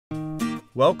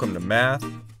Welcome to Math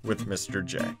with Mr.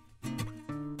 J.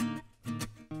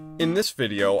 In this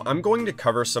video, I'm going to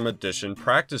cover some addition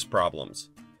practice problems.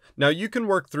 Now you can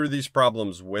work through these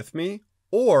problems with me,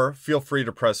 or feel free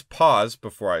to press pause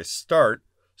before I start,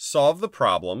 solve the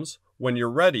problems. When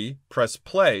you're ready, press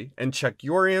play and check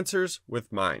your answers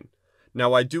with mine.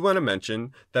 Now I do want to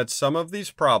mention that some of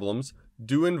these problems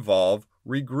do involve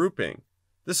regrouping.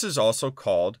 This is also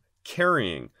called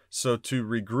carrying. So to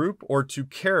regroup or to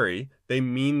carry, they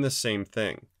mean the same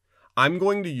thing. I'm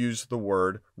going to use the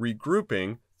word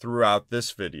regrouping throughout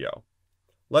this video.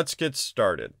 Let's get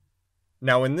started.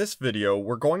 Now in this video,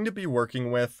 we're going to be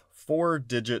working with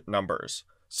 4-digit numbers.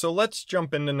 So let's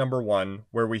jump into number 1,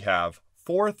 where we have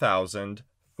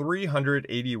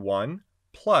 4,381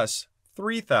 plus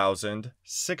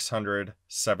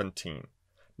 3,617.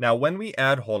 Now when we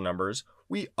add whole numbers,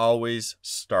 we always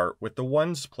start with the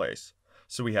ones place.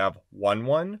 So we have 1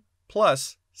 1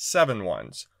 plus 7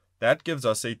 ones. That gives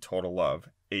us a total of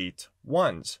 8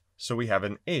 ones. So we have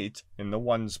an 8 in the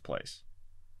ones place.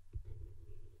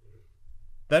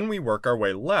 Then we work our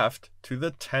way left to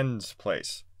the tens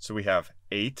place. So we have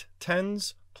 8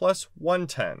 tens plus 1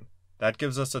 10. That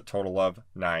gives us a total of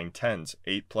 9 tens.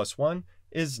 8 plus 1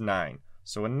 is 9.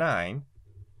 So a 9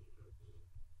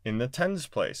 in the tens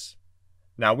place.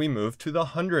 Now we move to the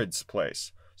hundreds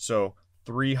place. So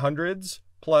 3 hundreds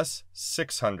plus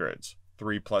 6 hundreds.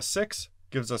 3 plus 6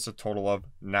 gives us a total of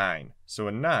 9. So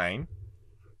a 9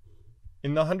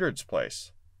 in the hundreds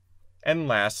place. And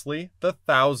lastly, the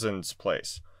thousands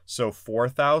place. So 4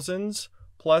 thousands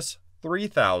plus 3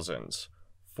 thousands.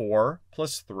 4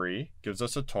 plus 3 gives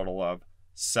us a total of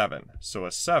 7. So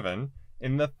a 7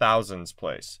 in the thousands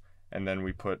place. And then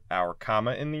we put our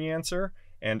comma in the answer,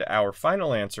 and our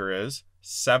final answer is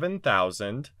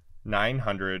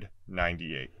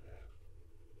 7,998.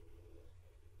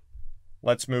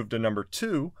 Let's move to number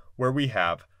 2, where we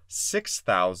have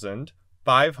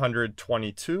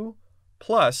 6,522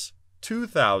 plus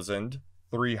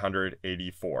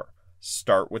 2,384.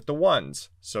 Start with the ones.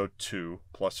 So 2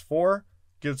 plus 4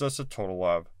 gives us a total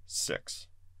of 6.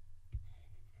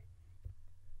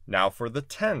 Now for the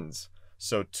tens.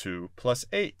 So 2 plus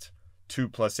 8. 2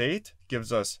 plus 8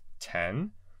 gives us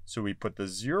 10. So we put the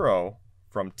 0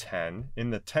 from 10 in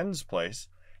the tens place,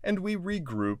 and we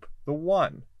regroup the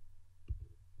 1.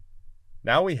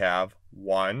 Now we have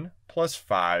 1 plus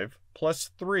 5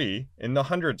 plus 3 in the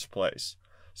hundreds place.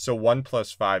 So 1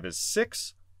 plus 5 is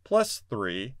 6, plus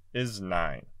 3 is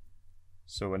 9.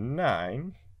 So a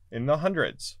 9 in the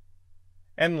hundreds.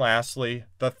 And lastly,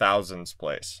 the thousands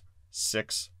place.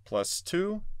 6 plus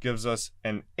 2 gives us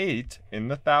an 8 in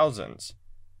the thousands.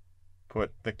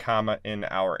 Put the comma in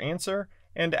our answer,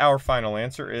 and our final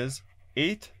answer is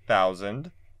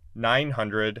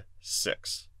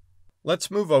 8,906.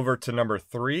 Let's move over to number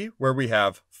 3, where we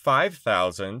have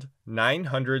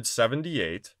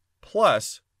 5,978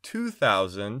 plus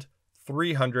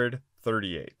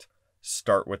 2,338.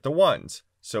 Start with the ones.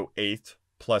 So 8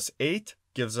 plus 8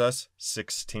 gives us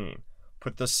 16.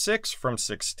 Put the 6 from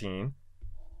 16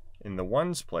 in the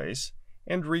ones place,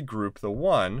 and regroup the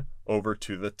 1 over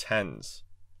to the tens.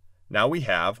 Now we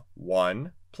have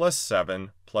 1 plus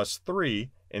 7 plus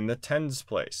 3 in the tens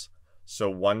place.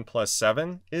 So 1 plus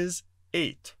 7 is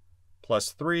 8,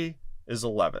 plus 3 is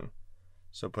 11.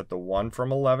 So put the 1 from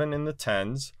 11 in the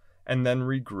tens, and then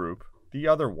regroup the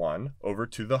other 1 over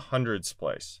to the hundreds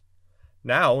place.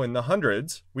 Now in the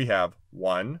hundreds, we have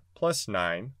 1 plus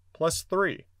 9 plus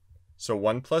 3. So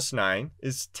 1 plus 9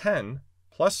 is 10,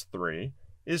 plus 3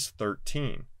 is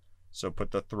 13. So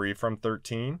put the 3 from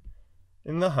 13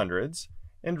 in the hundreds,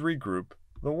 and regroup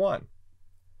the 1.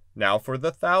 Now for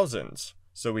the thousands.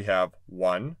 So we have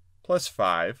 1 plus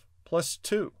 5 plus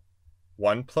 2.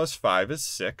 1 plus 5 is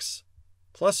 6,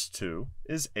 plus 2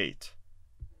 is 8.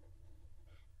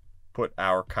 Put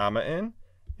our comma in,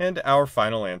 and our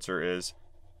final answer is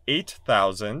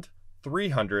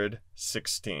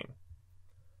 8,316.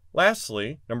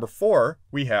 Lastly, number 4,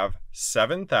 we have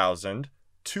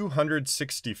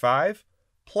 7,265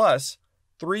 plus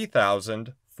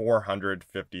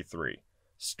 3,453.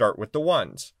 Start with the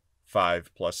ones.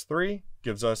 5 plus 3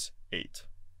 gives us 8.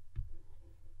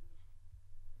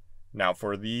 Now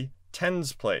for the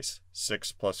tens place.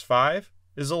 6 plus 5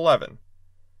 is 11.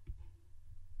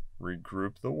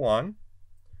 Regroup the 1.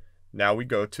 Now we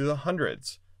go to the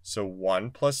hundreds. So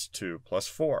 1 plus 2 plus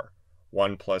 4.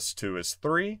 1 plus 2 is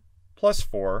 3, plus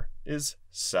 4 is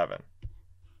 7.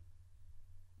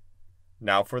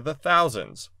 Now for the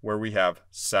thousands, where we have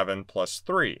 7 plus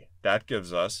 3. That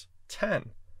gives us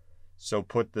 10. So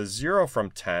put the 0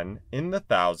 from 10 in the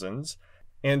thousands,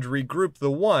 and regroup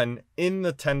the 1 in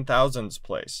the 10,000s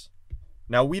place.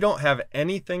 Now we don't have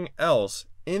anything else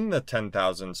in the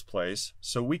 10,000s place,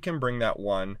 so we can bring that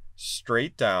 1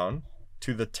 straight down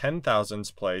to the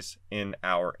 10,000s place in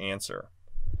our answer.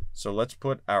 So let's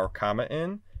put our comma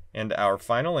in, and our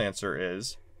final answer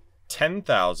is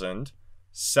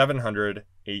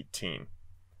 10,718.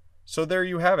 So there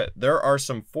you have it. There are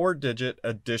some 4-digit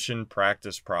addition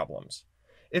practice problems.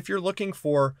 If you're looking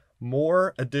for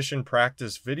more addition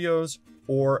practice videos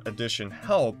or addition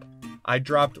help, I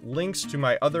dropped links to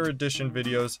my other addition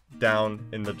videos down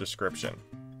in the description.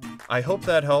 I hope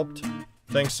that helped.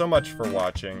 Thanks so much for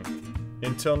watching.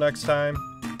 Until next time,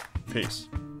 peace.